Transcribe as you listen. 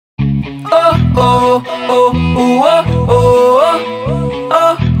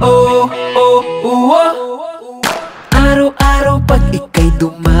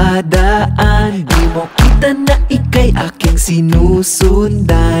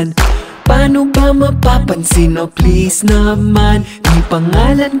sinusundan. Paano ba mapapansin? Oh please naman, di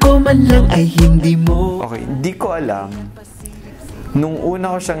pangalan ko man lang ay hindi mo. Okay, di ko alam. Nung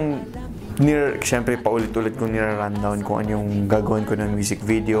una ko siyang siyempre paulit-ulit kong nira-rundown kung ano yung gagawin ko ng music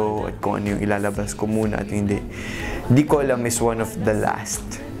video at kung ano yung ilalabas ko muna at hindi. Di ko alam is one of the last.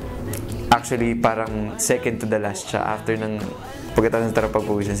 Actually, parang second to the last siya after ng pagkatapos ng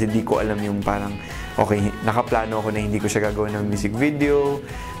Tarapagpawisan. Di ko alam yung parang, okay, nakaplano ako na hindi ko siya gagawin ng music video,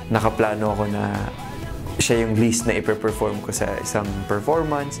 nakaplano ako na siya yung least na ipe-perform ko sa isang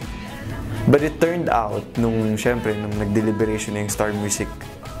performance. But it turned out, syempre, nung nag-deliberation na yung Star Music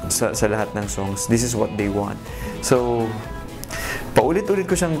sa lahat ng songs, this is what they want. So,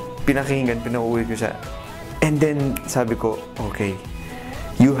 paulit-ulit ko siyang pinakinggan, pinauulit ko siya. And then, sabi ko, okay,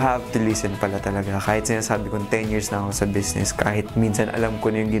 you have to listen pala talaga. Kahit sinasabi kong 10 years na ako sa business, kahit minsan alam ko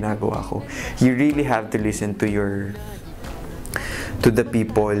na yung ginagawa ko, you really have to listen to the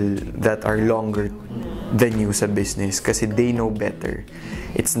people that are longer than you sa business kasi they know better.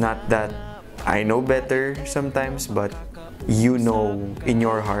 It's not that I know better sometimes, but you know in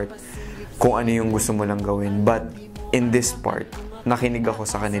your heart kung ano yung gusto mo lang gawin. But in this part, nakinig ako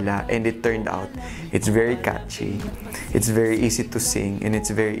sa kanila and it turned out it's very catchy, it's very easy to sing, and it's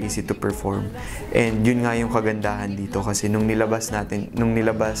very easy to perform. And yun nga yung kagandahan dito kasi nung nilabas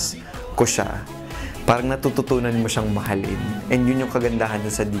ko siya, parang natututunan mo siyang mahalin. And yun yung kagandahan dun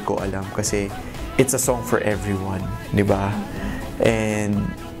sa Di Ko Alam kasi it's a song for everyone, di ba? And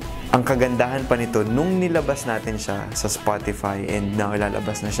ang kagandahan pa nito, nung nilabas natin siya sa Spotify and now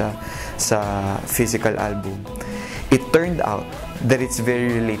ilalabas na siya sa physical album, it turned out that it's very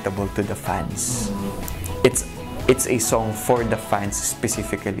relatable to the fans. It's a song for the fans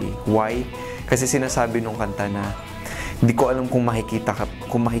specifically. Why? Kasi sinasabi nung kanta na, hindi ko alam kung makikita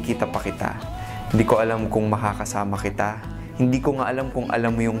pa kita. Hindi ko alam kung makakasama kita. Hindi ko nga alam kung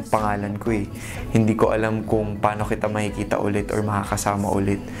alam mo yung pangalan ko eh. Hindi ko alam kung paano kita makikita ulit or makakasama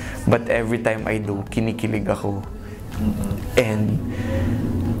ulit. But every time I do, kinikilig ako. And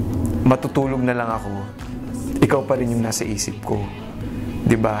matutulog na lang ako. Ikaw pa rin yung nasa isip ko.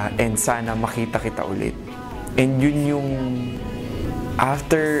 'Di ba? And sana makita kita ulit. And yun yung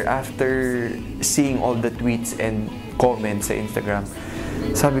after seeing all the tweets and comments sa Instagram,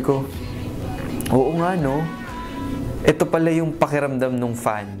 sabi ko, oo nga no. Ito pala yung pakiramdam nung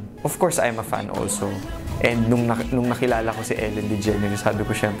fan. Of course, I'm a fan also. And nung nakilala ko si Ellen DeGeneres, sabi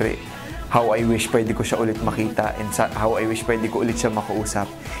ko syempre, how I wish pwede ko siya ulit makita and how I wish pwede ko ulit siya makausap.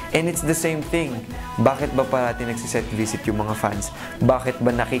 And it's the same thing. Bakit ba parati nagsiset visit yung mga fans? Bakit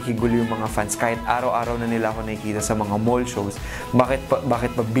ba nakikigulo yung mga fans kahit araw-araw na nila ako nakikita sa mga mall shows? Bakit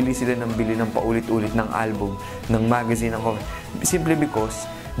ba bili sila ng paulit-ulit ng album, ng magazine, ng cover? Simply because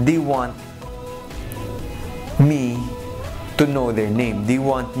they want me to know their name. They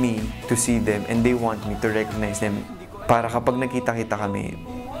want me to see them and they want me to recognize them. Para kapag nakita-kita kami,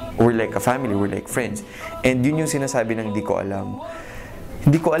 we're like a family, we're like friends. And yun yung sinasabi ng di ko alam.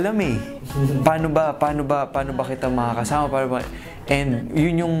 Hindi ko alam eh. Paano ba kita makakasama? And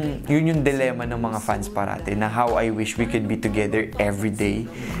yun yung dilemma ng mga fans parate na how I wish we could be together every day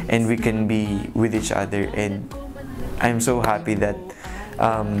and we can be with each other. And I'm so happy that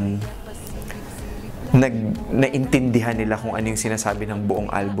naintindihan nila kung ano yung sinasabi ng buong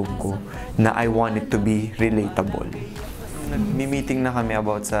album ko na I want it to be relatable. Nag-meeting na kami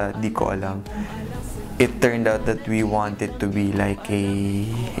about sa Di Ko Alam. It turned out that we wanted to be like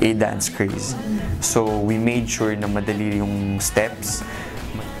a dance craze. So we made sure na madali yung steps,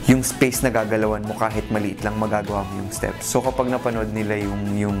 yung space na gagalawan mo kahit maliit lang magagawa mo yung steps. So kapag napanood nila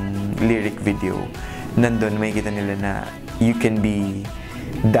yung lyric video, nandun makikita nila na you can be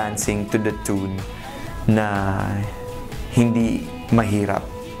dancing to the tune na hindi mahirap.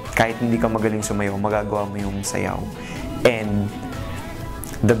 Kahit hindi ka magaling sumayaw, magagawa mo yung sayaw. And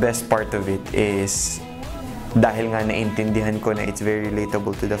the best part of it is, dahil nga naintindihan ko na it's very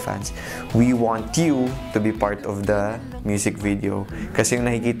relatable to the fans, we want you to be part of the music video. Kasi yung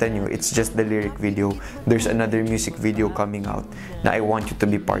nakikita nyo, it's just the lyric video. There's another music video coming out na I want you to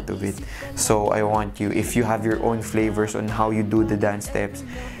be part of it. So I want you, if you have your own flavors on how you do the dance steps,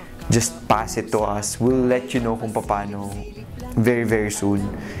 just pass it to us. We'll let you know kung paano very, very soon.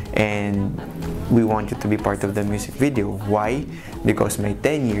 And we want you to be part of the music video. Why? Because my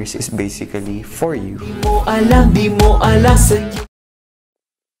 10 years is basically for you. Di mo alam